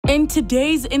In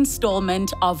today's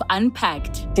installment of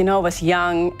Unpacked. You know, I was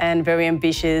young and very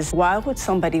ambitious. Why would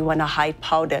somebody want to hide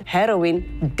powder?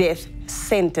 Heroin, death,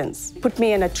 sentence. Put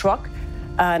me in a truck,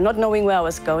 not knowing where I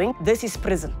was going. This is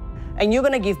prison. And you're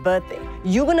going to give birth there.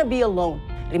 You're going to be alone.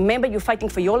 Remember, you're fighting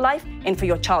for your life and for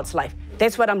your child's life.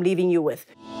 That's what I'm leaving you with.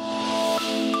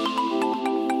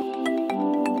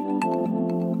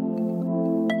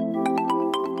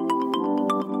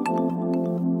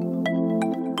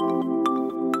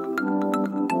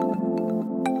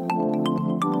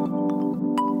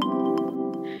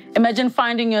 Imagine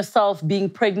finding yourself being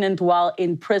pregnant while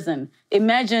in prison.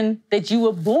 Imagine that you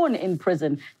were born in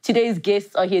prison. Today's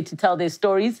guests are here to tell their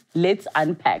stories. Let's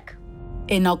unpack.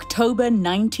 In October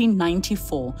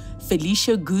 1994,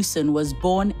 Felicia Goosen was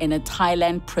born in a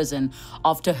Thailand prison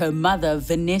after her mother,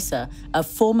 Vanessa, a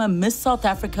former Miss South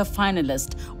Africa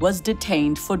finalist, was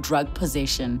detained for drug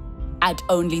possession. At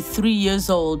only 3 years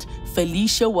old,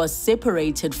 Felicia was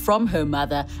separated from her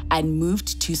mother and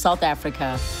moved to South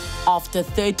Africa. After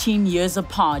 13 years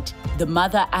apart, the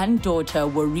mother and daughter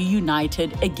were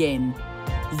reunited again.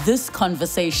 This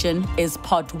conversation is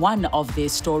part one of their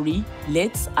story.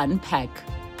 Let's unpack.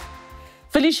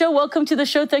 Felicia, welcome to the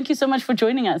show. Thank you so much for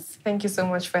joining us. Thank you so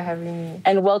much for having me.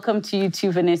 And welcome to you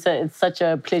too, Vanessa. It's such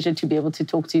a pleasure to be able to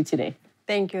talk to you today.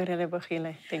 Thank you,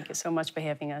 Relebogile. Thank you so much for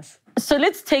having us. So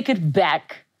let's take it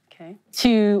back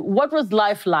to what was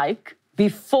life like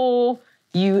before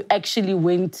you actually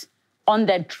went on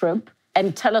that trip,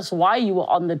 and tell us why you were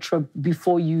on the trip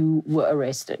before you were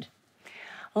arrested.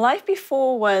 Life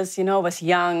before was, you know, I was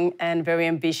young and very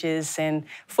ambitious and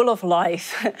full of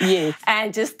life. Yes.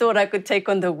 And just thought I could take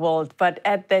on the world. But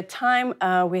at that time,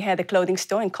 we had a clothing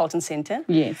store in Carlton Center.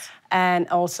 Yes. And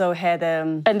also had...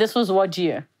 And this was what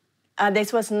year?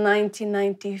 This was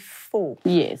 1994.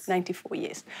 Yes. 94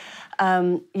 years.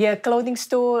 Yeah, clothing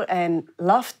store, and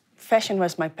loved fashion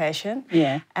was my passion.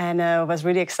 Yeah. And was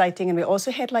really exciting. And we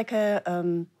also had like a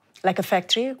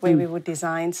factory where we would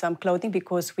design some clothing,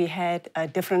 because we had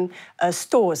different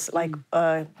stores, like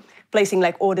placing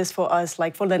like orders for us,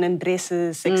 like for linen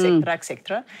dresses, etc.,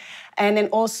 etc. And then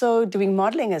also doing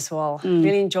modeling as well.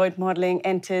 Really enjoyed modeling,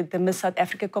 entered the Miss South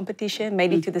Africa competition,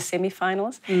 made it to the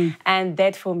semi-finals. And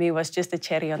that for me was just a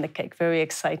cherry on the cake. Very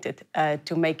excited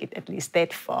to make it at least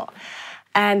that far.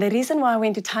 And the reason why I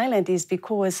went to Thailand is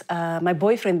because my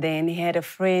boyfriend then, he had a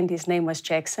friend, his name was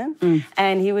Jackson,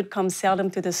 and he would come seldom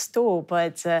to the store.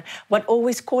 But what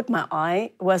always caught my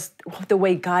eye was the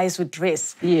way guys would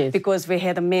dress, because we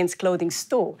had a men's clothing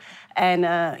store.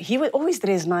 And he would always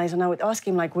dress nice, and I would ask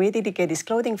him, like, where did he get his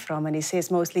clothing from? And he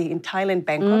says mostly in Thailand,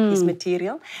 Bangkok, his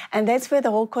material. And that's where the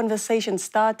whole conversation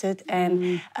started.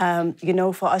 And, you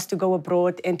know, for us to go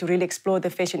abroad and to really explore the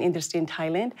fashion industry in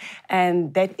Thailand.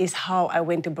 And that is how I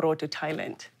went abroad to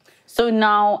Thailand. So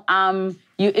now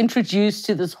you're introduced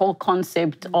to this whole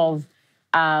concept of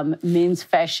men's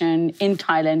fashion in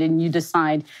Thailand, and you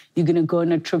decide you're going to go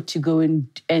on a trip to go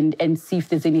and see if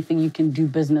there's anything you can do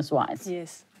business-wise.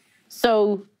 Yes.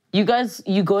 So you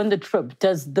go on the trip.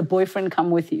 Does the boyfriend come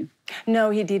with you? No,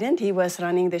 he didn't. He was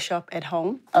running the shop at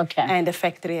home. Okay. And the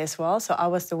factory as well. So I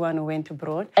was the one who went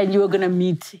abroad. And you were going to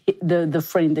meet the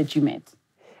friend that you met?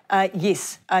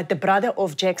 Yes, the brother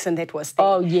of Jackson that was there.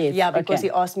 Oh, yes. Yeah, because he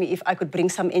asked me if I could bring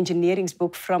some engineering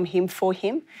book from him for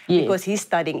him, because he's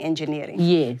studying engineering.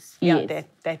 Yes, yeah,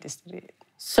 that is it.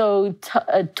 So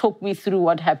talk me through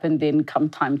what happened then come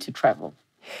time to travel.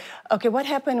 Okay, what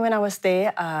happened when I was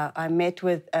there, I met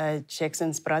with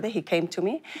Jackson's brother. He came to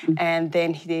me, and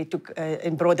then he took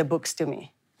and brought the books to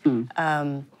me.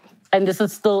 And this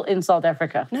is still in South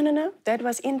Africa? No. That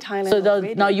was in Thailand.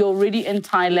 So now you're already in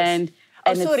Thailand.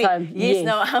 Yes. Oh, sorry. Yes,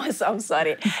 no, I'm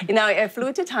sorry. You know, I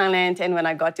flew to Thailand, and when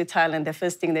I got to Thailand, the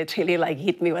first thing that really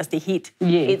hit me was the heat.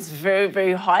 Yes. It's very,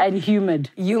 very hot. And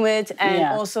humid. Humid, and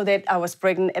also that I was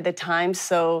pregnant at the time,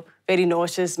 so very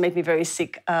nauseous, made me very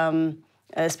sick,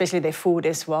 especially the food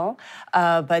as well.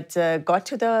 But got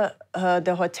to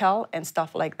the hotel and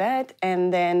stuff like that,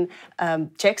 and then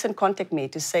Jackson contacted me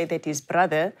to say that his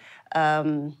brother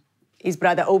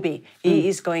Obi, he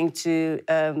is going to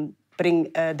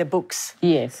bring the books.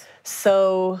 Yes.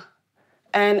 So,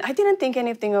 and I didn't think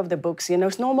anything of the books, you know,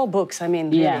 it's normal books, I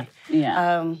mean, really.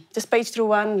 Yeah. Just paged through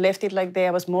one, left it like there.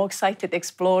 I was more excited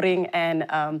exploring and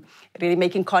really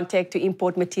making contact to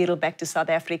import material back to South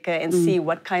Africa and see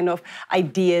what kind of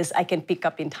ideas I can pick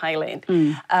up in Thailand.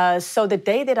 So the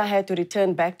day that I had to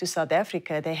return back to South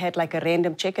Africa, they had like a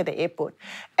random check at the airport.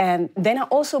 And then I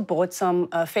also bought some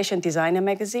fashion designer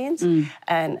magazines.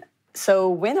 And so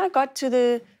when I got to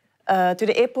the to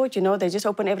the airport, you know, they just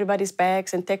open everybody's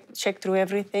bags and check through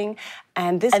everything.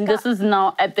 And this is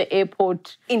now at the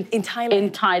airport in Thailand. In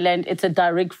Thailand, it's a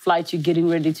direct flight. You're getting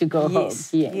ready to go home.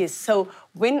 Yes. So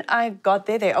when I got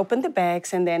there, they opened the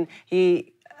bags, and then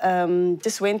he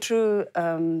just went through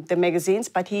the magazines,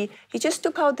 but he just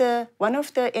took out one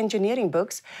of the engineering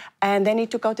books, and then he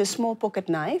took out a small pocket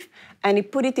knife, and he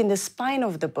put it in the spine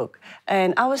of the book.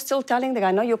 And I was still telling the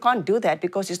guy, no, you can't do that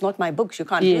because it's not my books. You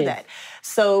can't do that.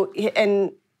 So,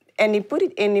 and he put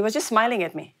it in, he was just smiling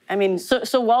at me. I mean...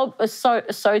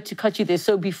 Sorry to cut you there.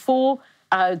 So before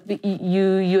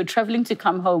you're traveling to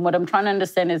come home, what I'm trying to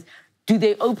understand is, do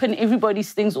they open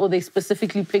everybody's things, or they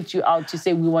specifically picked you out to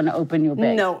say, we want to open your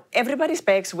bag? No, everybody's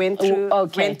bags went through,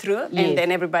 and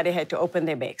then everybody had to open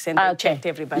their bags, and they checked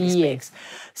everybody's bags.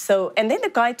 So, and then the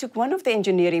guy took one of the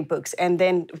engineering books, and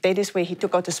then that is where he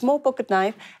took out a small pocket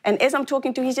knife, and as I'm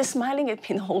talking to him, he's just smiling at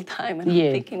me the whole time, and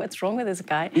I'm thinking, what's wrong with this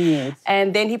guy?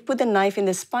 And then he put the knife in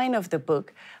the spine of the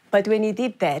book, but when he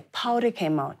did that, powder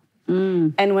came out.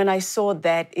 And when I saw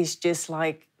that, it's just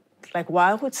like,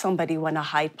 why would somebody want to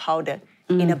hide powder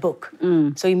in a book?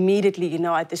 So immediately, you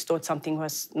know, I just thought something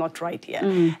was not right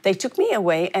here. They took me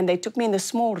away, and they took me in the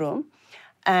small room.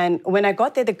 And when I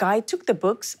got there, the guy took the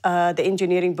books, the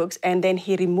engineering books, and then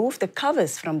he removed the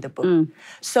covers from the book.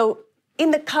 So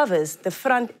in the covers, the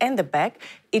front and the back,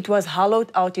 it was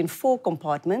hollowed out in 4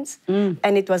 compartments,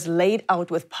 and it was laid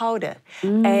out with powder.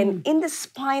 And in the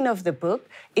spine of the book,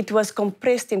 it was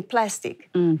compressed in plastic.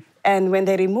 And when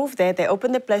they removed that, they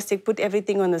opened the plastic, put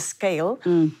everything on a scale.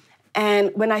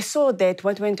 And when I saw that,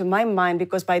 what went to my mind,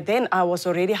 because by then I was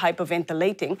already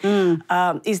hyperventilating,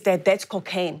 is that's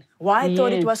cocaine. Why I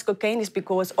thought it was cocaine is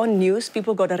because on news,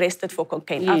 people got arrested for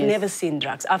cocaine. I've never seen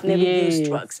drugs. I've never used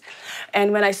drugs.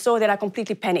 And when I saw that, I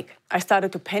completely panicked. I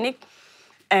started to panic.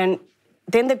 And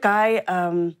then the guy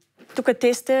took a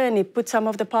tester, and he put some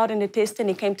of the powder in the tester, and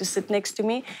he came to sit next to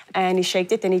me, and he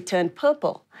shaked it, and he turned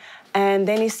purple. And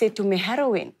then he said to me,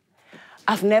 heroin.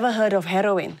 I've never heard of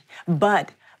heroin.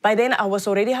 But by then I was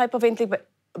already hyperventilating.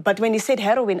 But when he said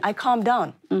heroin, I calmed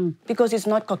down because it's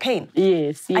not cocaine.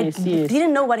 I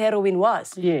didn't know what heroin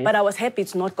was, but I was happy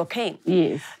it's not cocaine.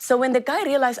 So when the guy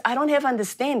realized I don't have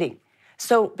understanding,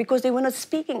 so because they were not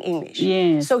speaking English,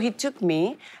 so he took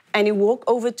me and he walked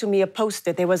over to me a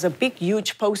poster. There was a big,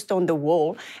 huge poster on the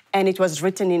wall, and it was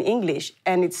written in English,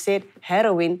 and it said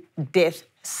heroin, death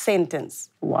sentence.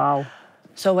 Wow.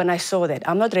 So when I saw that,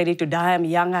 I'm not ready to die, I'm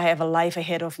young, I have a life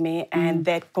ahead of me, and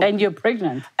that... And you're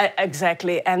pregnant.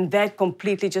 Exactly, and that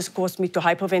completely just caused me to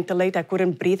hyperventilate. I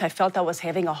couldn't breathe, I felt I was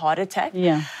having a heart attack.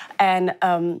 And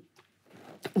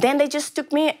then they just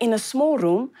took me in a small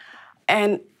room,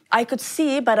 and I could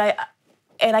see,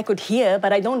 and I could hear,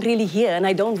 but I don't really hear and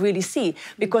I don't really see,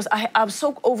 because I'm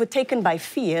so overtaken by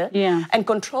fear and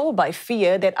controlled by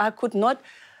fear that I could not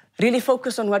really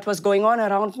focus on what was going on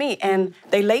around me. And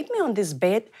they laid me on this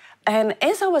bed, and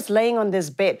as I was laying on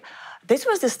this bed, this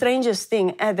was the strangest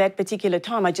thing at that particular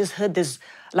time. I just heard this,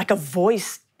 like a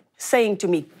voice saying to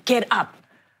me, get up.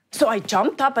 So I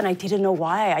jumped up, and I didn't know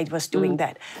why I was doing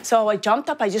that. So I jumped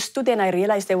up, I just stood there, and I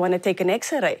realized they want to take an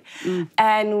X-ray.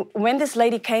 And when this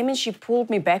lady came in, she pulled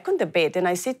me back on the bed, and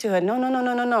I said to her,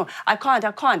 no, I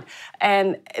can't.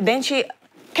 And then she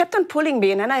kept on pulling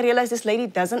me, and then I realized this lady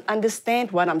doesn't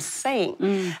understand what I'm saying.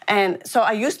 And so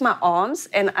I used my arms,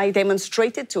 and I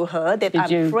demonstrated to her that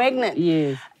I'm pregnant.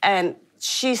 And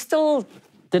she still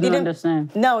didn't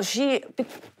understand. No, she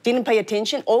didn't pay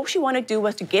attention. All she wanted to do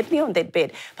was to get me on that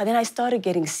bed. But then I started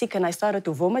getting sick, and I started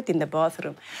to vomit in the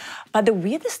bathroom. But the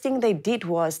weirdest thing they did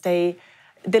was the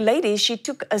lady, she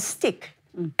took a stick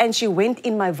and she went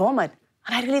in my vomit.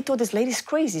 And I really thought this lady's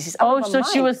crazy. She's out of her mind.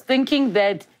 She was thinking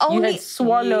that you had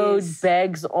swallowed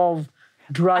bags of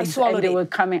drugs and they were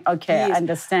coming. Okay, I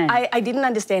understand. I didn't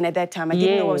understand at that time. I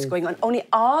didn't know what was going on. Only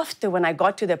after, when I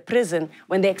got to the prison,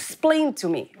 when they explained to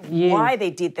me why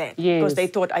they did that. Because they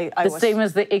thought I was... The same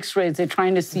as the X-rays. They're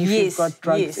trying to see if you've got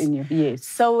drugs in you.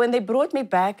 So when they brought me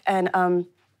back and...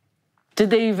 Did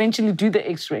they eventually do the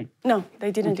X-ray? No,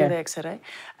 they didn't do the X-ray.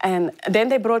 And then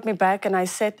they brought me back, and I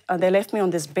sat, they left me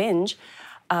on this bench,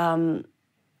 and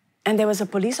there was a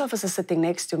police officer sitting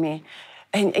next to me.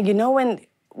 And you know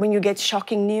when you get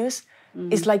shocking news,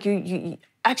 it's like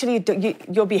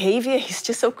your behavior is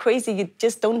just so crazy. You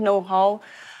just don't know how.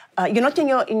 You're not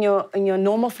in your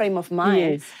normal frame of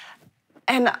mind.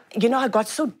 And you know, I got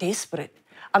so desperate.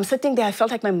 I'm sitting there, I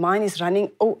felt like my mind is running.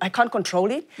 Oh, I can't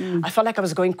control it. I felt like I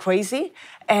was going crazy.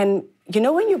 And you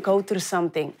know, when you go through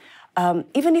something,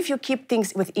 even if you keep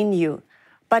things within you,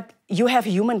 but you have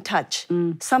human touch,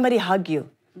 somebody hug you,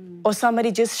 or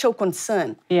somebody just show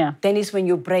concern, then is when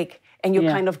you break. and you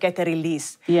kind of get a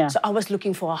release. Yeah. So I was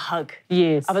looking for a hug.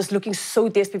 Yes. I was looking so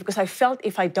desperate because I felt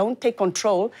if I don't take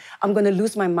control, I'm going to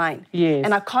lose my mind. Yes.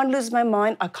 And I can't lose my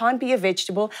mind. I can't be a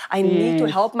vegetable. I need to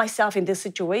help myself in this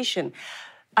situation.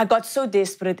 I got so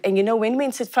desperate. And you know, when we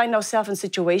find ourselves in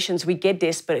situations, we get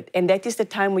desperate. And that is the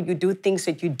time when you do things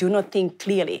that you do not think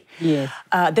clearly. Yes.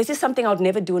 This is something I would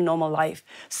never do in normal life.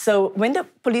 So when the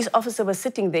police officer was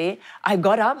sitting there, I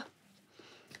got up.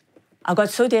 I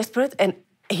got so desperate, and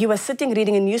he was sitting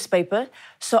reading a newspaper.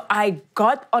 So I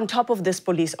got on top of this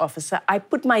police officer. I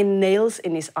put my nails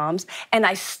in his arms, and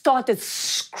I started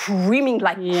screaming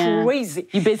like crazy.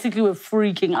 You basically were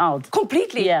freaking out.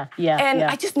 Completely. And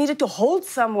I just needed to hold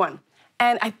someone.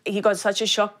 And he got such a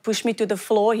shock, pushed me to the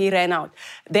floor, he ran out.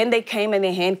 Then they came and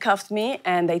they handcuffed me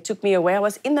and they took me away. I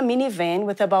was in the minivan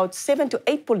with about 7 to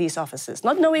 8 police officers,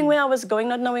 not knowing where I was going,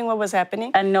 not knowing what was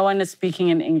happening. And no one is speaking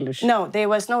in English? No, there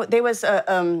was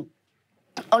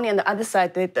only on the other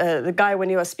side, that the guy, when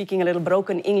he was speaking a little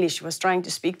broken English, was trying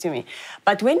to speak to me.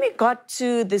 But when we got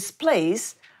to this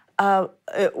place,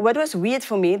 what was weird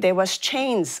for me, there was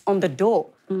chains on the door.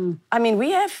 I mean,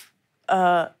 we have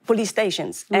police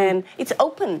stations, and it's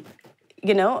open,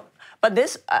 you know. But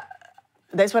this,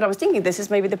 that's what I was thinking. This is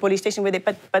maybe the police station where they.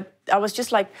 But I was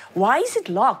just like, why is it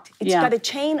locked? It's got a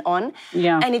chain on,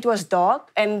 and it was dark.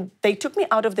 And they took me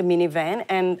out of the minivan,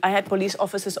 and I had police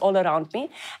officers all around me,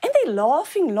 and they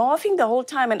laughing the whole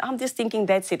time. And I'm just thinking,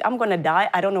 that's it. I'm gonna die.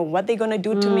 I don't know what they're gonna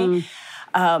do to me.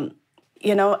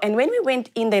 You know. And when we went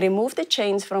in, they removed the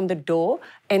chains from the door,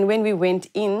 and when we went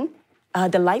in,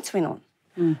 the lights went on.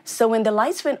 So when the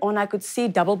lights went on, I could see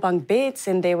double bunk beds,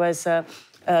 and there was a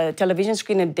television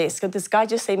screen and desk. So this guy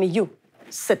just said to me, you,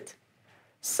 sit.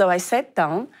 So I sat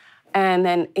down, and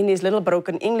then in his little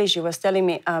broken English, he was telling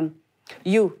me,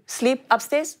 you sleep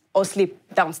upstairs or sleep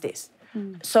downstairs?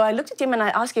 So I looked at him and I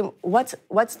asked him,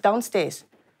 what's downstairs?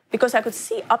 Because I could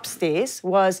see upstairs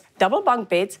was double bunk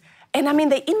beds, and I mean,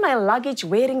 they're in my luggage,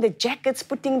 wearing the jackets,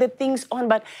 putting the things on,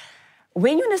 but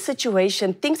when you're in a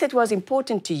situation, things that was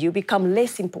important to you become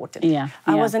less important.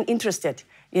 I wasn't interested.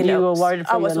 You know, you were worried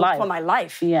for your life. For my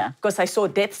life. Because I saw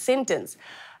death sentence.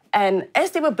 And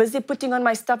as they were busy putting on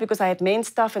my stuff, because I had main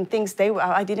stuff and things,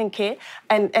 I didn't care.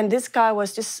 And this guy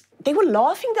was just, they were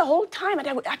laughing the whole time,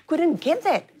 and I couldn't get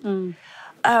that.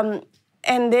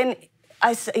 And then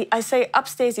I say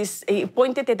upstairs, he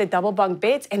pointed at the double bunk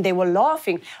beds, and they were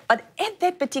laughing. But at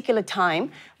that particular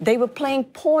time, they were playing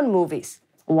porn movies.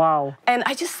 Wow. And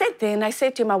I just sat there and I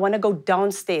said to him, I want to go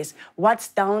downstairs. What's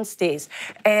downstairs?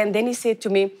 And then he said to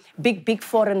me, big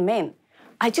foreign men.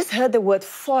 I just heard the word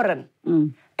foreign.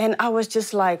 And I was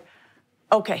just like,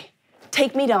 okay,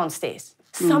 take me downstairs.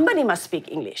 Somebody must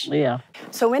speak English.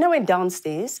 So when I went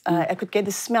downstairs, I could get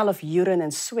the smell of urine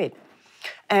and sweat.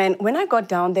 And when I got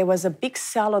down, there was a big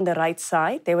cell on the right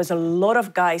side. There was a lot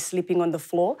of guys sleeping on the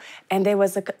floor. And there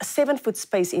was a 7-foot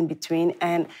space in between.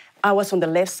 And I was on the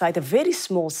left side, a very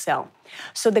small cell.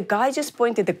 So the guard just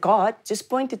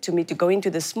pointed to me to go into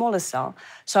the smaller cell.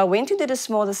 So I went into the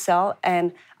smaller cell,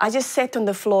 and I just sat on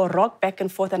the floor, rocked back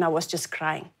and forth, and I was just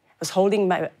crying. I was holding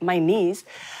my knees.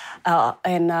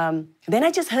 Then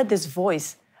I just heard this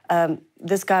voice,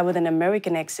 this guy with an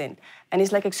American accent. And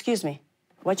he's like, excuse me,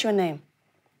 what's your name?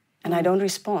 And I don't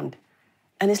respond.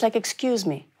 And he's like, excuse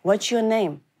me, what's your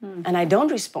name? And I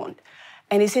don't respond.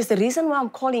 And he says, the reason why I'm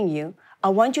calling you, I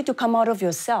want you to come out of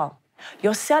your cell.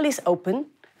 Your cell is open,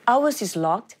 ours is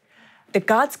locked. The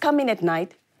guards come in at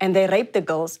night and they rape the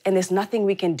girls, and there's nothing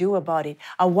we can do about it.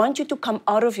 I want you to come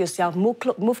out of your cell,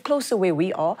 move closer where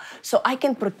we are, so I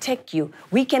can protect you.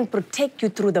 We can protect you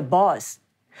through the bars.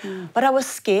 But I was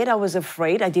scared, I was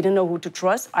afraid, I didn't know who to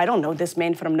trust. I don't know this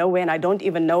man from nowhere, and I don't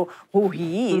even know who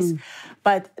he is.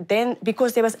 But then,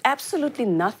 because there was absolutely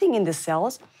nothing in the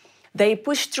cells, they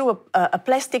pushed through a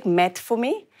plastic mat for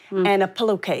me, and a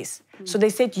pillowcase. So they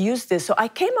said, use this. So I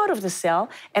came out of the cell,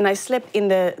 and I slept in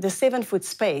the 7-foot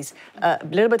space, a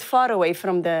little bit far away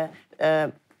from their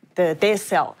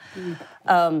cell.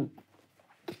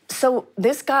 So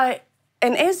this guy,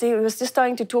 and as he was just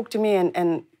trying to talk to me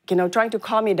and you know, trying to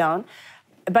calm me down,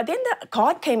 but then the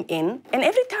guard came in, and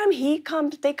every time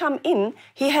they come in,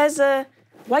 he has a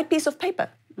white piece of paper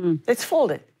that's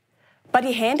folded. But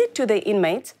he handed to the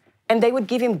inmates, and they would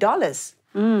give him dollars.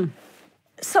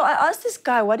 So I asked this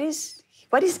guy, what is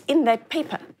in that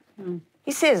paper?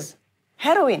 He says,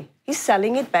 heroin. He's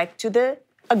selling it back to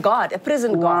a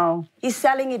prison guard. He's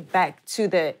selling it back to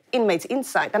the inmates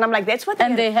inside. And I'm like, that's what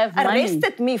they have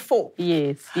arrested me for.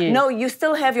 Yes. No, you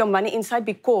still have your money inside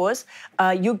because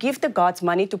you give the guards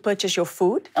money to purchase your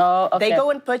food. Oh, okay. They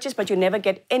go and purchase, but you never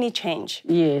get any change.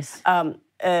 Yes.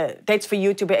 that's for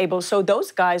you to be able. So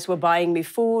those guys were buying me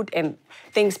food and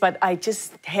things, but I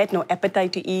just had no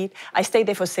appetite to eat. I stayed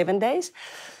there for 7 days.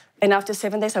 And after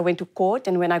 7 days, I went to court.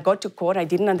 And when I got to court, I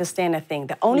didn't understand a thing.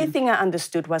 The only thing I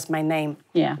understood was my name.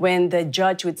 Yeah. When the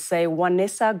judge would say,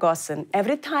 Vanessa Goosen,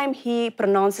 every time he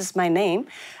pronounces my name,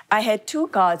 I had 2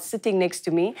 guards sitting next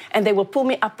to me, and they will pull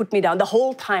me up, put me down the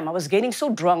whole time. I was getting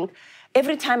so drunk.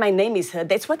 Every time my name is heard,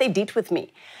 that's what they did with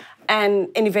me. And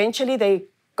eventually, they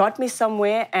got me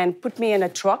somewhere and put me in a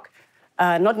truck,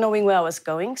 not knowing where I was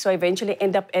going. So I eventually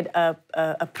ended up at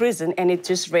a prison, and it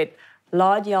just read,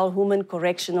 Relebogile Human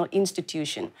Correctional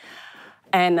Institution.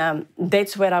 And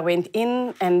that's where I went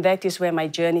in, and that is where my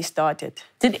journey started.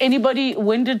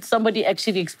 When did somebody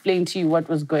actually explain to you what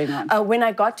was going on? When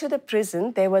I got to the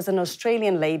prison, there was an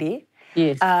Australian lady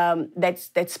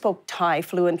that spoke Thai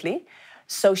fluently.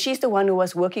 So she's the one who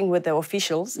was working with the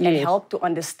officials and helped to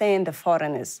understand the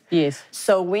foreigners. Yes.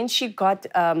 So when she got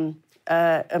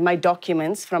my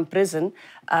documents from prison,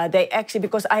 they actually,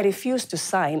 because I refused to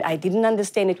sign, I didn't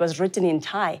understand it was written in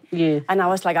Thai. Yeah. And I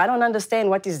was like, I don't understand,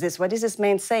 what is this? What is this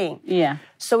man saying? Yeah.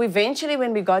 So eventually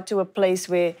when we got to a place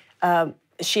where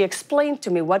she explained to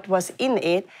me what was in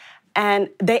it, and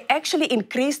they actually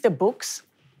increased the books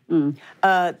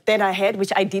that I had,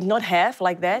 which I did not have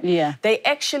like that. Yeah. They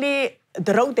actually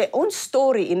wrote their own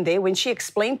story in there when she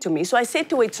explained to me. So I said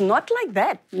to her, it's not like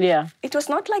that. Yeah. It was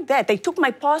not like that. They took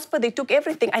my passport, they took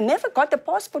everything. I never got the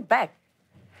passport back.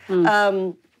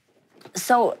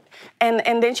 So,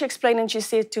 and then she explained, and she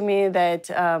said to me that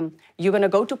you're going to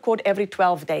go to court every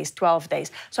 12 days.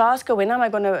 So I asked her, when am I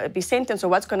going to be sentenced, or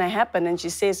what's going to happen? And she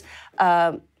says,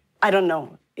 I don't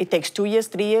know. It takes 2 years,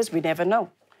 3 years, we never know.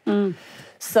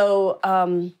 So,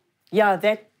 yeah,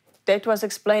 that was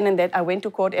explained, and that I went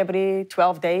to court every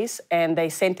 12 days, and they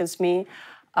sentenced me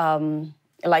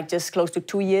like just close to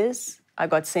 2 years. I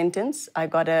got sentenced. I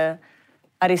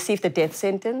received a death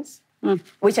sentence,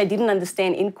 which I didn't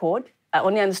understand in court. I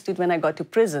only understood when I got to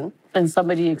prison. And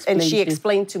somebody explained. And she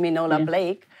explained to me, Nola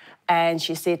Blake, and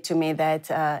she said to me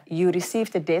that you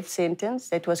received a death sentence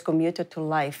that was commuted to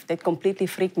life. That completely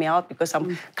freaked me out, because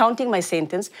I'm counting my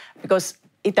sentence, because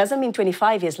it doesn't mean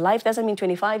 25 years. Life doesn't mean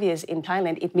 25 years in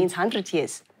Thailand. It means 100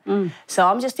 years. So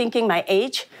I'm just thinking, my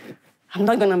age, I'm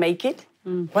not going to make it.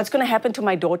 What's going to happen to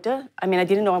my daughter? I mean, I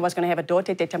didn't know I was going to have a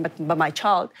daughter at that time, but my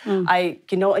child, and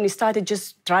it started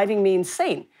just driving me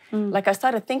insane. Like, I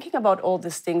started thinking about all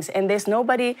these things, and there's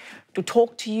nobody to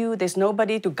talk to you. There's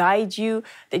nobody to guide you.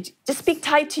 They just speak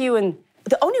Thai to you, and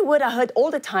the only word I heard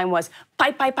all the time was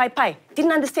pai, pai, pai, pai.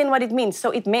 Didn't understand what it means. So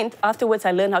it meant, afterwards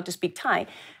I learned how to speak Thai.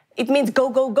 It means go,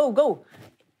 go, go, go.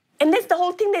 And that's the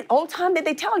whole thing, that whole time that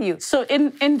they tell you. So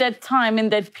in that time, in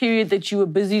that period that you were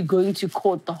busy going to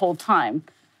court the whole time,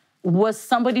 was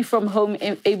somebody from home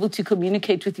able to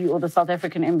communicate with you, or the South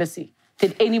African embassy?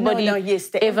 Did anybody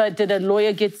did a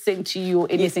lawyer get sent to you or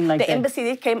anything like that? The embassy,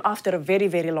 they came after a very,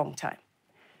 very long time.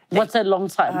 What's a long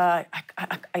time?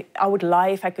 I would lie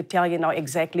if I could tell you now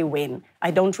exactly when.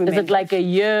 I don't remember. Is it like a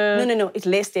year? No, it's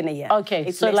less than a year. Okay,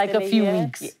 it's so like a few year.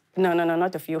 weeks. No,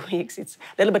 not a few weeks. It's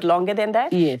a little bit longer than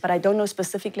that. Yes. But I don't know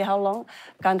specifically how long.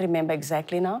 Can't remember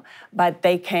exactly now. But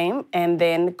they came and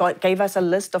then gave us a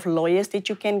list of lawyers that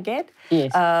you can get.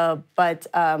 Yes. But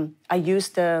I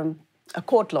used a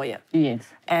court lawyer. Yes.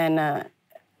 And,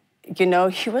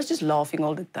 he was just laughing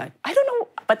all the time. I don't know.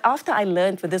 But after I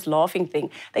learned with this laughing thing,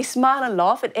 they smile and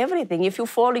laugh at everything. If you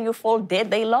fall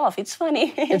dead, they laugh. It's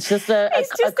funny. It's just a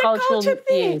culture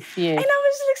thing. Yes. And I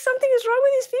was like, something is wrong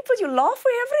with these people. You laugh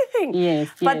for everything. Yes.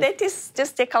 But that is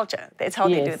just their culture. That's how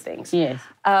they do things. Yes.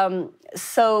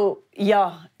 So,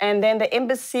 yeah. And then the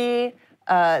embassy,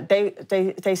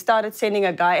 they started sending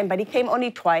a guy, but he came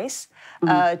only twice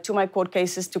to my court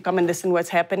cases to come and listen what's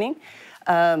happening.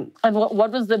 And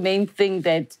what was the main thing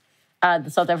that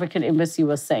the South African embassy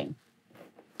was saying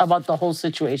about the whole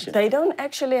situation? They don't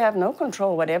actually have no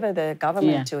control, whatever the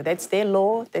government do. That's their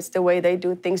law. That's the way they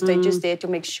do things. They're just there to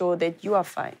make sure that you are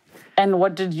fine. And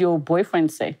what did your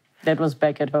boyfriend say that was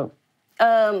back at home?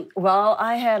 Well,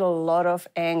 I had a lot of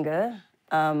anger.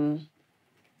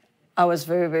 I was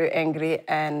very, very angry.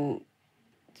 And,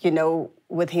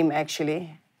 with him,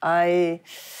 actually, that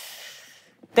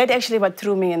actually what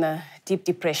threw me in a deep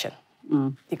depression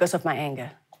because of my anger.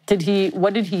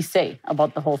 What did he say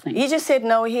about the whole thing? He just said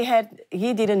no, he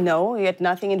didn't know. He had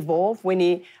nothing involved. When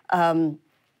he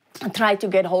tried to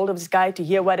get hold of this guy to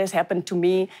hear what has happened to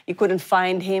me, he couldn't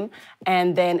find him.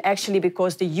 And then actually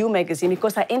because the U magazine,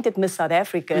 because I entered Miss South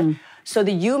Africa, so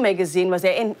the U magazine was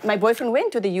there. And my boyfriend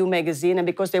went to the U magazine, and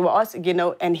because they were asking,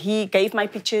 and he gave my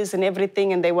pictures and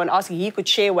everything, and they were asking, he could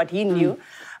share what he knew.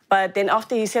 But then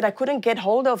after he said I couldn't get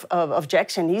hold of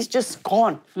Jackson, he's just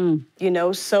gone, you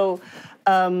know. So,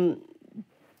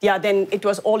 yeah, then it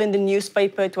was all in the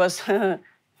newspaper. It was,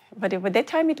 but at that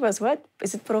time it was what?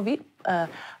 Is it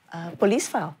police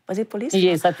file? Was it police file?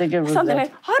 Yes, I think it was something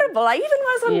that. like horrible. I even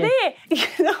wasn't there,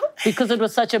 you know. Because it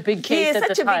was such a big case at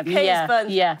the time. Such a big case, but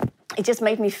yeah. It just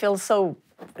made me feel so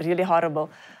really horrible.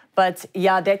 But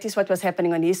yeah, that is what was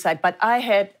happening on his side. But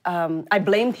I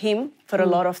blamed him for a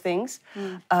lot of things.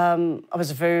 I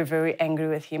was very, very angry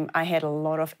with him. I had a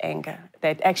lot of anger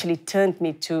that actually turned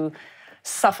me to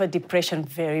suffer depression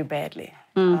very badly.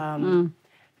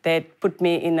 That put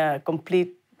me in a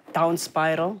complete down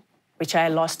spiral, which I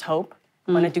lost hope,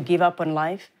 wanted to give up on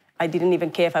life. I didn't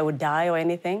even care if I would die or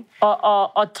anything.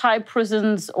 Are Thai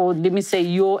prisons, or let me say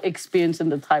your experience in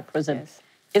the Thai prison, Yes.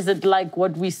 Is it like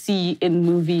what we see in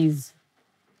movies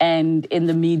and in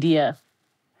the media?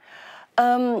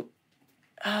 You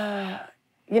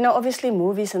know, obviously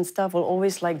movies and stuff will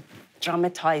always like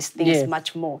dramatize things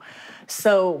much more.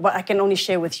 So what I can only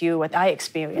share with you what I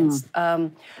experienced.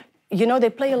 You know, they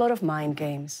play a lot of mind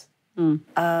games.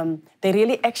 They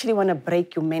really actually want to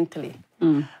break you mentally.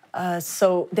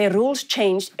 So their rules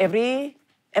change every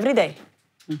day.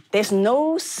 There's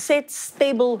no set,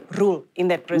 stable rule in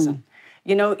that prison.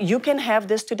 You know, you can have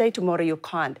this today, tomorrow you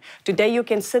can't. Today you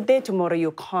can sit there, tomorrow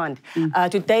you can't.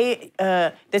 Today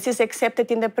this is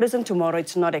accepted in the prison, tomorrow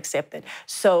it's not accepted.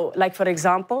 So, like for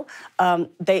example,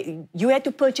 you had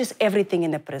to purchase everything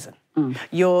in the prison.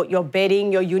 Your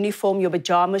bedding, your uniform, your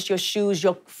pajamas, your shoes,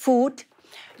 your food,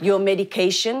 your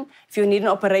medication. If you need an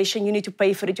operation, you need to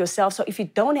pay for it yourself. So if you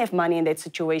don't have money in that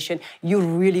situation, you're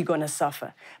really gonna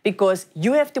suffer because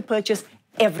you have to purchase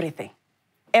everything.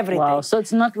 Everything. Wow, so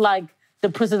it's not like the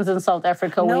prisons in South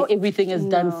Africa where everything is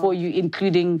done for you,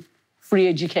 including free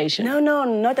education. No,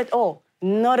 not at all.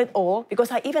 Not at all,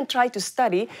 because I even tried to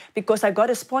study, because I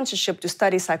got a sponsorship to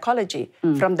study psychology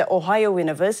from the Ohio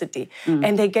University.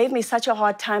 And they gave me such a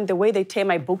hard time, the way they tear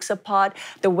my books apart,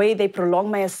 the way they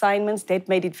prolong my assignments, that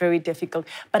made it very difficult.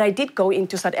 But I did go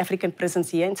into South African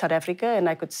prisons here in South Africa, and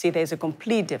I could see there's a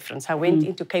complete difference. I went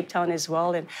into Cape Town as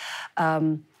well, and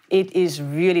it is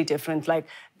really different. Like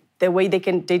the way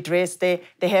they dress, they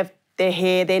have their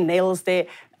hair, their nails, they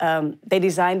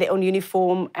design their own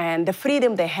uniform, and the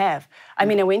freedom they have. I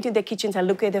mean, I went to the kitchens, I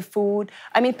look at the food.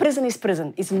 I mean, prison is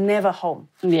prison. It's never home.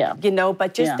 Yeah. You know,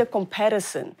 but just the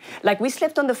comparison. Like, we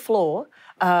slept on the floor.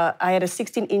 I had a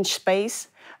 16-inch space.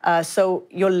 So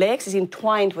your legs is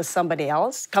entwined with somebody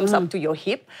else, comes up to your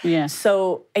hip. Yeah.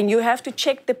 So, and you have to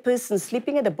check the person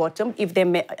sleeping at the bottom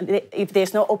if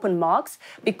there's no open marks,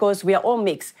 because we are all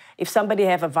mixed. If somebody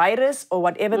have a virus or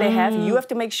whatever they have, you have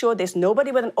to make sure there's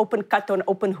nobody with an open cut or an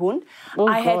open wound.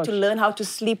 I had to learn how to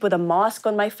sleep with a mask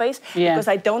on my face because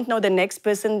I don't know the next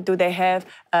person, do they have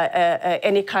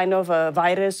any kind of a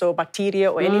virus or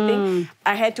bacteria or anything.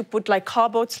 I had to put like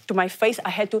cardboards to my face. I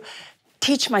had to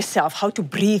teach myself how to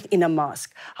breathe in a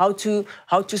mask, how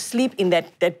to sleep in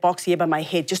that box here by my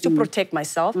head, just to protect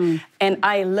myself. And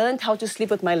I learned how to sleep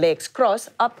with my legs crossed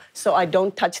up so I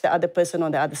don't touch the other person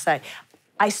on the other side.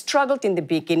 I struggled in the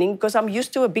beginning because I'm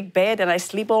used to a big bed and I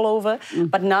sleep all over.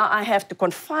 But now I have to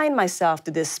confine myself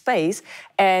to this space.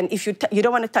 And if you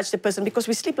don't want to touch the person, because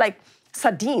we sleep like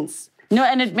sardines. No,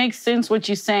 and it makes sense what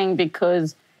you're saying,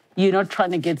 because you're not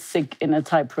trying to get sick in a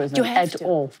Thai prison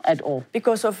at all.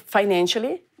 Because of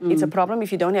financially, it's a problem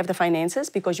if you don't have the finances,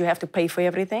 because you have to pay for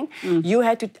everything. You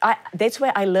had to. That's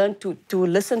where I learned to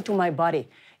listen to my body.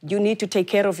 You need to take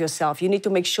care of yourself. You need to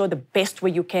make sure the best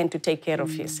way you can to take care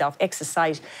of yourself.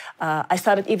 Exercise. I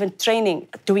started even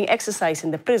doing exercise in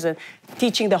the prison,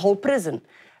 teaching the whole prison.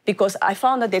 Because I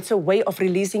found that that's a way of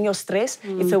releasing your stress.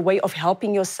 It's a way of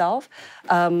helping yourself.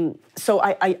 So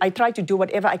I tried to do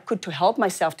whatever I could to help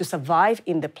myself to survive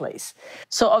in the place.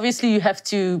 So obviously you have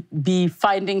to be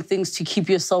finding things to keep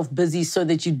yourself busy so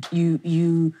that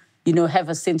you have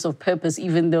a sense of purpose,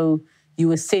 even though you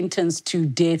were sentenced to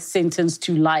death, sentenced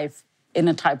to life in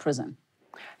a Thai prison.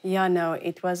 Yeah, no,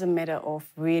 it was a matter of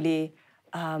really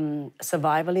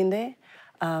survival in there.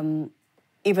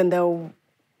 Even though,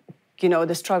 you know,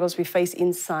 the struggles we face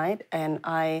inside. And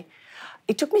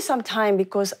it took me some time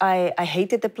because I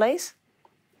hated the place.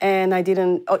 And I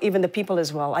didn't, or even the people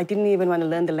as well. I didn't even want to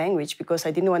learn the language because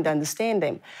I didn't want to understand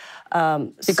them.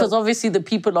 Because obviously the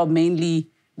people are mainly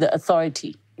the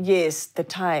authority. Yes, the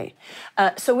Thai.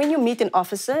 So when you meet an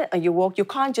officer and you walk, you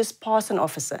can't just pass an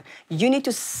officer. You need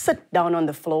to sit down on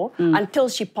the floor until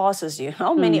she passes you.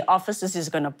 How many officers is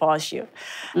going to pass you?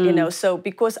 You know, so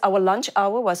because our lunch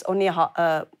hour was only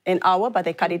an hour, but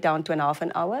they cut it down to an half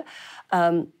an hour.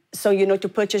 So, you know, to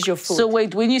purchase your food. So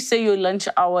wait, when you say your lunch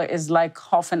hour is like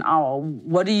half an hour,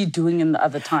 what are you doing in the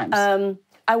other times?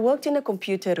 I worked in a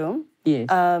computer room. Yes.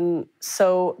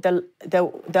 So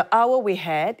the hour we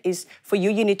had is for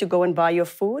you need to go and buy your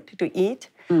food to eat.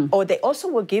 Or they also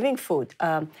were giving food.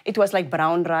 It was like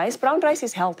brown rice. Brown rice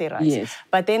is healthy rice. Yes.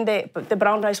 But then the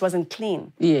brown rice wasn't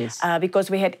clean. Yes. Because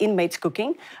we had inmates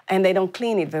cooking and they don't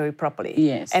clean it very properly.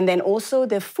 Yes. And then also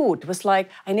the food was like,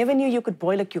 I never knew you could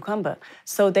boil a cucumber.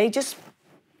 So they just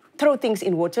throw things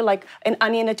in water, like an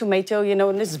onion, a tomato, you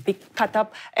know, this big cut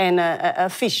up, and a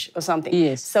fish or something.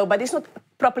 Yes. So, but it's not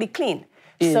properly clean.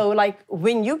 Yes. So, like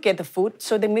when you get the food,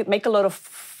 so they make a lot of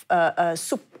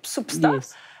soup stuff,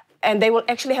 Yes. and they will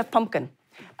actually have pumpkin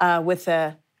with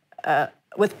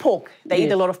pork. They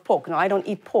eat a lot of pork. No, I don't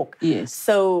eat pork. Yes.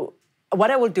 So what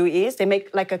I will do is they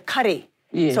make like a curry.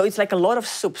 Yes. So it's like a lot of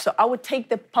soup. So I would take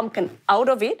the pumpkin out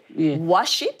of it, Yeah.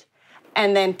 wash it,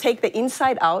 and then take the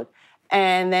inside out.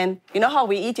 And then, you know how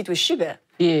we eat it with sugar?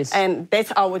 Yes. And that's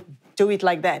how I would do it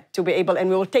like that, to be able, and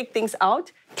we will take things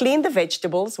out, clean the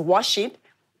vegetables, wash it,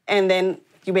 and then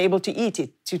you'll be able to eat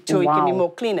it, so it can be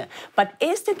more cleaner. But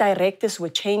as the directors were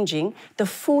changing, the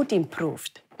food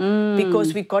improved.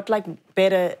 Because we got like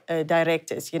better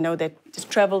directors, you know, that just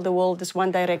traveled the world. This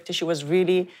one director, she was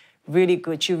really, really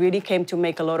good. She really came to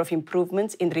make a lot of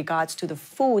improvements in regards to the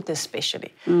food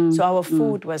especially. So our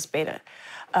food was better.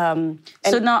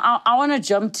 So now I want to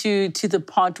jump to the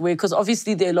part where, because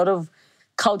obviously there are a lot of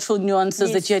cultural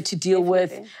nuances that you had to deal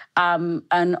with.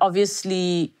 And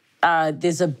obviously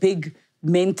there's a big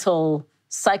mental,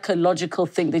 psychological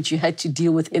thing that you had to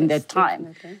deal with in that time.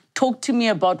 Definitely. Talk to me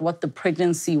about what the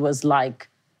pregnancy was like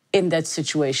in that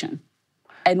situation.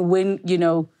 And when, you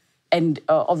know, and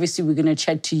obviously we're going to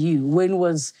chat to you. When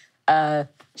was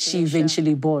she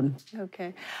eventually born?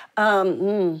 Okay.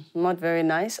 Not very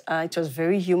nice. It was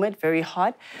very humid, very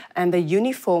hot. And the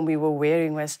uniform we were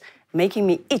wearing was making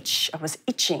me itch. I was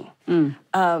itching.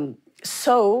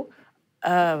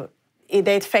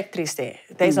 They had factories there.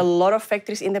 There's a lot of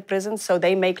factories in the prison, so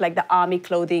they make like the army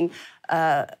clothing.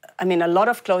 I mean, a lot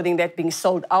of clothing that's being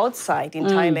sold outside in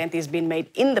Thailand is being made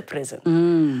in the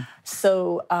prison.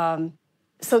 So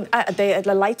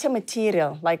the lighter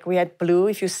material, like we had blue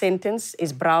if you sentence,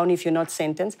 is brown if you're not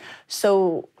sentenced.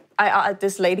 So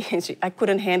this lady, I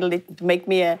couldn't handle it, to make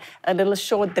me a little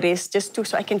short dress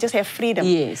so I can just have freedom.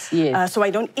 Yes, yes. So I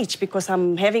don't itch because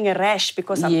I'm having a rash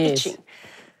because I'm itching.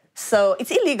 So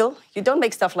it's illegal. You don't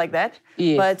make stuff like that.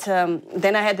 Yes. But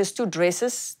then I had these two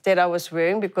dresses that I was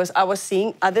wearing because I was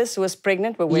seeing others who was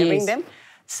pregnant were wearing them.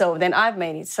 So then I've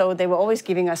made it. So they were always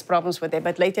giving us problems with it.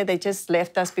 But later they just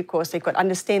left us because they could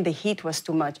understand the heat was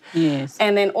too much. Yes.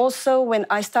 And then also when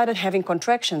I started having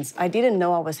contractions, I didn't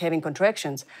know I was having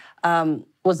contractions.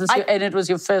 Was this and it was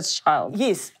your first child?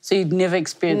 Yes. So you'd never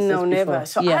experienced this before? No, never.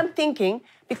 So I'm thinking,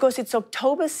 because it's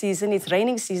October season, it's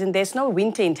raining season, there's no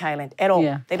winter in Thailand at all.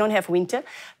 They don't have winter.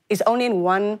 It's only in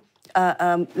one,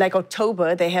 like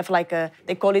October, they have like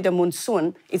they call it a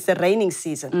monsoon. It's the raining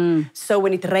season. So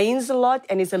when it rains a lot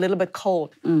and it's a little bit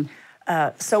cold.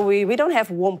 So we don't have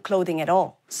warm clothing at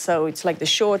all. So it's like the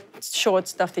short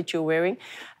stuff that you're wearing.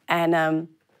 And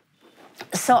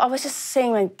so I was just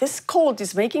saying, like, this cold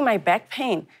is making my back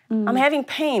pain. I'm having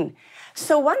pain.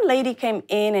 So one lady came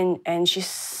in and she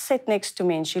sat next to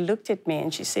me and she looked at me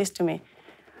and she says to me,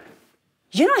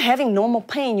 "You're not having normal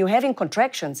pain, you're having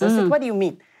contractions." I said, "What do you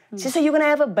mean?" She said, "You're going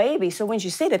to have a baby." So when she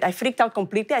said it, I freaked out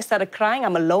completely. I started crying.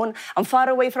 I'm alone. I'm far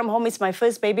away from home. It's my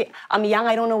first baby. I'm young.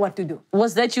 I don't know what to do.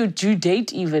 Was that your due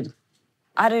date even?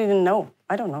 I didn't know.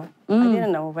 I don't know. I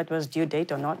didn't know what was due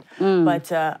date or not.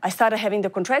 But I started having the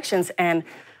contractions and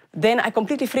then I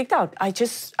completely freaked out.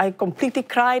 I completely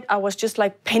cried. I was just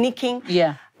like panicking.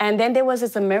 Yeah. And then there was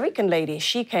this American lady.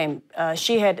 She came.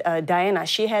 She had Diana.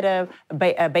 She had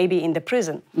a baby in the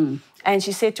prison. And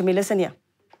she said to me, "Listen here.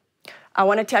 I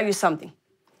want to tell you something.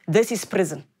 This is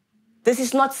prison. This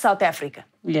is not South Africa.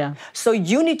 Yeah. So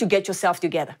you need to get yourself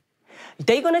together.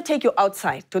 They're going to take you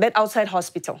outside, to that outside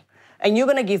hospital, and you're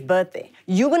going to give birth there.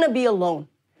 You're going to be alone.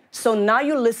 So now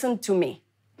you listen to me."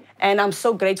 And I'm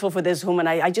so grateful for this woman.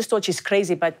 I just thought she's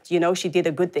crazy, but, you know, she did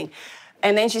a good thing.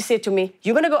 And then she said to me,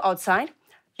 "You're going to go outside.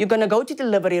 You're going to go to the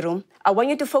delivery room. I want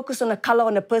you to focus on the color,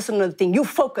 on the person, on the thing. You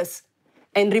focus.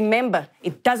 And remember,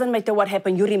 it doesn't matter what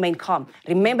happened, you remain calm.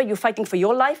 Remember, you're fighting for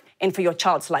your life and for your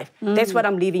child's life. That's what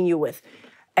I'm leaving you with."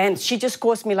 And she just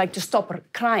caused me like to stop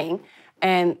crying.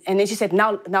 And then she said,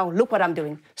 now look what I'm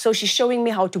doing. So she's showing me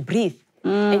how to breathe.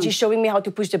 And she's showing me how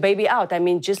to push the baby out. I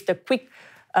mean, just a quick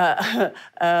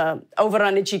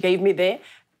overrun that she gave me there.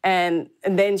 And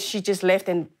then she just left.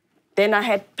 And then I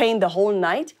had pain the whole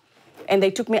night. And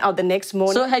they took me out the next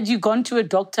morning. So had you gone to a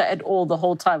doctor at all the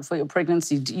whole time for your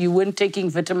pregnancy? You weren't taking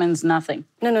vitamins, nothing?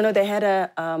 No. They had a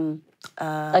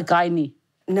gynae?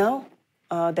 No.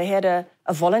 They had a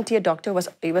volunteer doctor.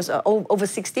 He was over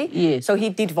 60. Yes. So he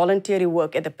did voluntary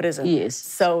work at the prison. Yes.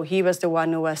 So he was the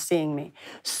one who was seeing me.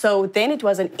 So then it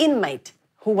was an inmate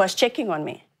who was checking on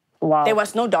me. Wow. There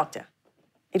was no doctor.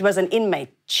 It was an inmate.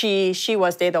 She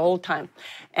was there the whole time.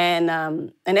 And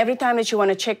every time that she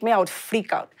wanted to check me, I would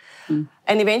freak out.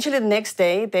 And eventually the next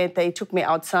day, they took me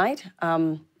outside.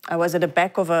 I was at the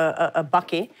back of a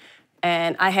bucky,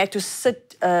 and I had to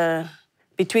sit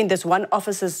between this one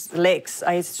officer's legs.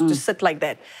 I used to sit like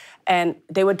that. And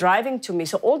they were driving to me.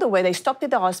 So all the way, they stopped at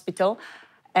the hospital.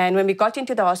 And when we got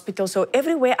into the hospital, so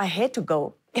everywhere I had to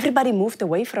go, everybody moved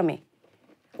away from me.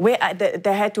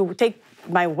 They had to take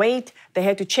my weight, they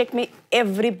had to check me,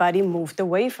 everybody moved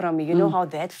away from me. You know how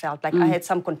that felt, like I had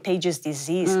some contagious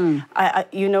disease.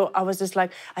 I was just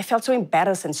like, I felt so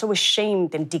embarrassed and so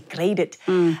ashamed and degraded.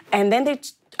 And then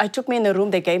I took me in the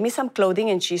room, they gave me some clothing,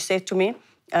 and she said to me,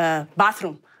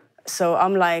 bathroom. So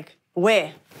I'm like,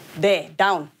 where? There,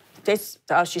 down. That's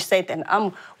how she said, and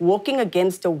I'm walking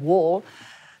against the wall,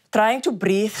 trying to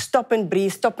breathe, stop and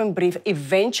breathe, stop and breathe.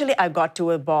 Eventually, I got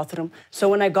to a bathroom. So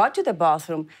when I got to the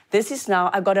bathroom,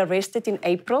 I got arrested in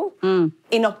April.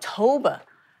 In October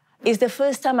is the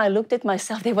first time I looked at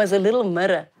myself. There was a little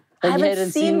mirror. I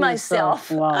haven't seen myself.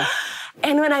 Wow.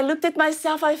 And when I looked at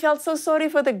myself, I felt so sorry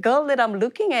for the girl that I'm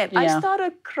looking at. I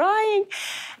started crying.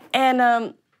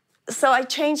 And so I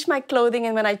changed my clothing,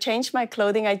 and when I changed my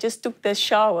clothing, I just took the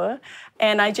shower,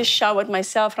 and I just showered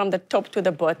myself from the top to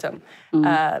the bottom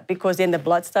because then the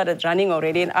blood started running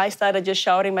already, and I started just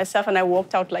showering myself, and I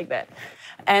walked out like that.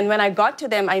 And when I got to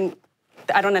them, I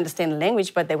don't understand the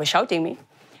language, but they were shouting me.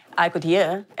 I could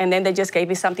hear, and then they just gave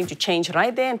me something to change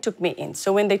right there and took me in.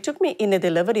 So when they took me in the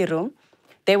delivery room,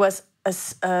 there was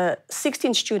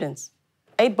 16 students,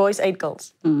 8 boys, 8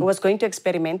 girls, who was going to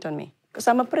experiment on me. Because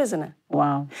I'm a prisoner.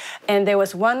 Wow. And there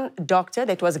was one doctor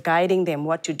that was guiding them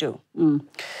what to do.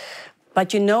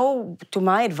 But to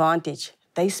my advantage,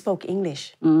 they spoke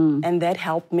English, and that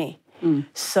helped me.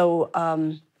 So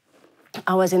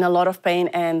I was in a lot of pain,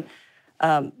 and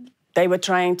they were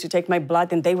trying to take my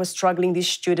blood, and they were struggling, these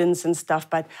students and stuff,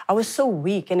 but I was so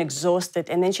weak and exhausted.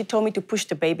 And then she told me to push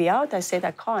the baby out. I said,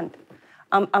 I can't.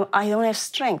 I don't have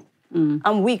strength.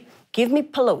 I'm weak. Give me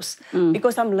pillows,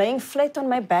 because I'm laying flat on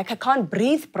my back. I can't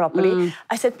breathe properly.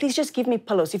 I said, please just give me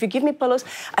pillows. If you give me pillows,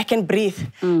 I can breathe,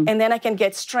 and then I can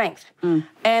get strength.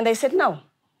 And they said, no,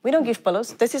 we don't give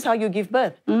pillows. This is how you give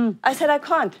birth. I said, I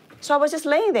can't. So I was just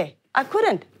laying there. I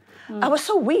couldn't. I was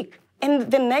so weak. And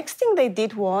the next thing they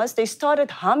did was they started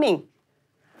humming.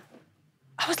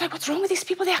 I was like, what's wrong with these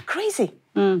people? They are crazy.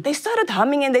 They started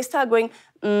humming, and they started going,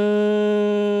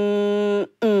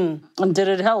 And did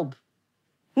it help?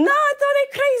 No, I thought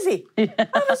they're crazy.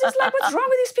 I was just like, what's wrong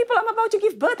with these people? I'm about to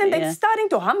give birth, and they're starting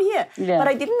to hum here. But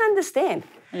I didn't understand.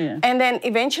 And then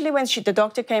eventually when the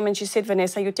doctor came and she said,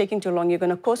 Vanessa, you're taking too long. You're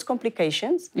going to cause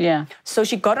complications. So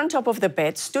she got on top of the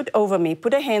bed, stood over me,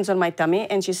 put her hands on my tummy,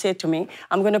 and she said to me,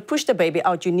 I'm going to push the baby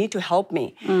out. You need to help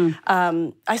me.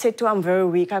 I said to her, I'm very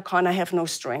weak. I can't. I have no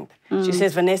strength. She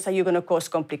says, Vanessa, you're going to cause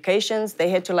complications. They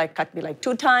had to cut me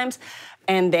 2 times.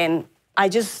 And then I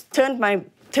just turned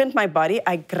my body,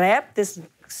 I grabbed this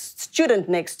student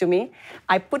next to me,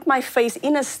 I put my face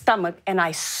in his stomach, and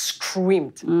I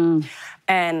screamed.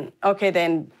 And okay,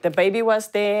 then the baby was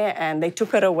there, and they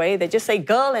took her away. They just say,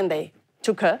 girl, and they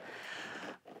took her.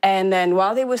 And then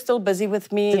while they were still busy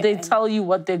with me... Did they tell you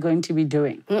what they're going to be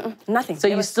doing? Nothing. So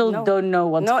you still don't know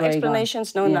what's going on? No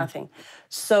explanations, nothing.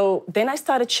 So then I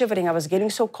started shivering. I was getting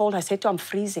so cold. I said to her, I'm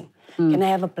freezing. Can I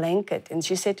have a blanket? And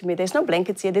she said to me, there's no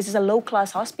blankets here. This is a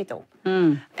low-class hospital.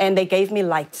 And they gave me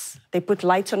lights. They put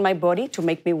lights on my body to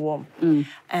make me warm.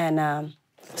 And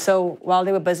so while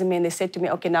they were busy me, and they said to me,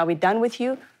 okay, now we're done with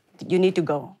you. You need to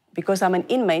go. Because I'm an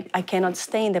inmate, I cannot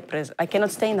stay in the prison. I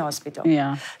cannot stay in the hospital.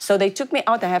 So they took me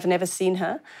out. I have never seen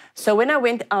her. So when I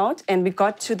went out and we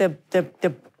got to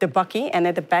the bucky, and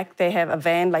at the back they have a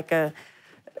van,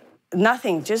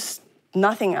 just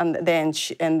nothing.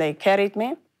 And they carried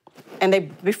me. And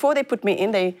before they put me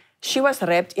in, she was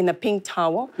wrapped in a pink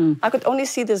towel. I could only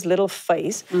see this little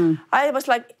face. I was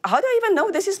like, how do I even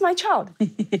know this is my child?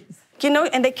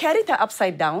 And they carried her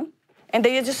upside down. And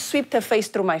they just swept her face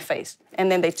through my face. And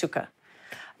then they took her.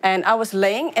 And I was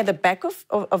laying at the back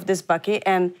of this bucky.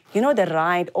 And, the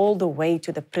ride all the way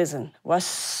to the prison was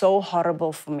so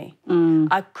horrible for me.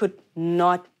 I could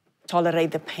not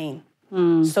tolerate the pain.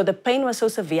 So the pain was so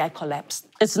severe, I collapsed.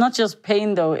 It's not just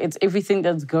pain, though. It's everything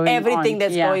that's going on. Everything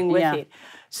that's going with it.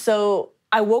 So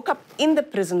I woke up in the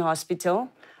prison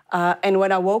hospital, and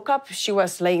when I woke up, she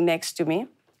was laying next to me,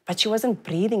 but she wasn't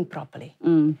breathing properly.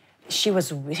 She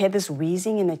had this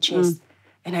wheezing in her chest.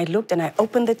 And I looked and I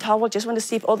opened the towel, just want to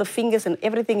see if all the fingers and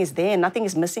everything is there and nothing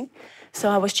is missing. So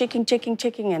I was checking,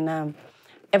 and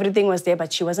everything was there,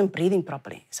 but she wasn't breathing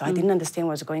properly. So I didn't understand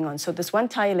what was going on. So this one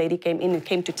Thai lady came in and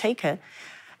came to take her.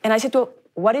 And I said, well,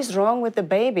 what is wrong with the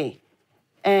baby?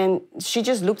 And she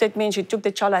just looked at me and she took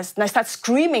the child and I started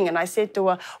screaming. And I said to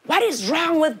her, what is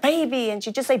wrong with baby? And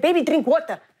she just said, baby, drink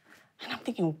water. And I'm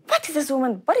thinking, what is this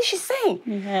woman? What is she saying?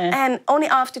 And only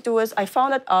afterwards, I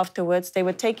found out afterwards, they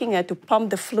were taking her to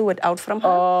pump the fluid out from her.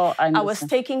 Oh, I was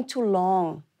taking too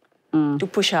long to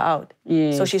push her out.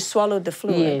 So she swallowed the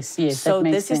fluid. Yes, so that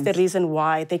makes this is the reason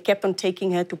why they kept on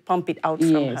taking her to pump it out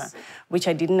from her, which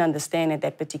I didn't understand at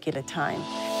that particular time.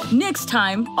 Next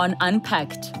time on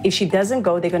Unpacked. If she doesn't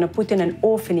go, they're going to put in an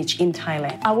orphanage in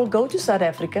Thailand. I will go to South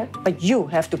Africa, but you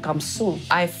have to come soon.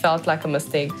 I felt like a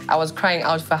mistake. I was crying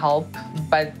out for help,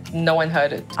 but no one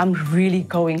heard it. I'm really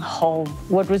going home.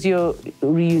 What was your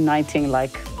reuniting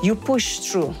like? You push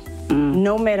through,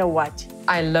 no matter what.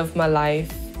 I live my life.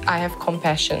 I have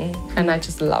compassion, and I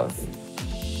just love.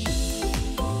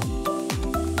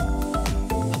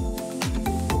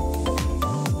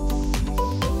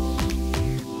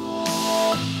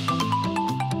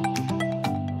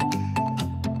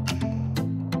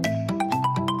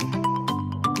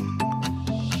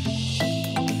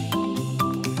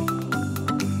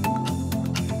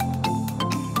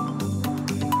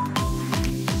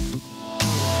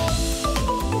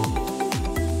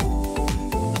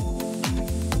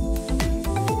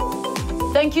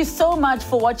 Thank you so much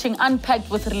for watching Unpacked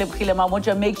with Relebogile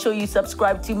Mabotja. Make sure you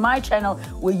subscribe to my channel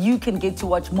where you can get to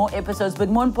watch more episodes. But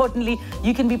more importantly,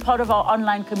 you can be part of our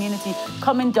online community.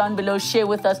 Comment down below, share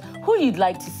with us who you'd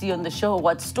like to see on the show,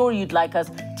 what story you'd like us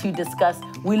to discuss.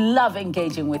 We love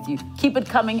engaging with you. Keep it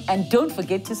coming and don't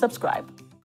forget to subscribe.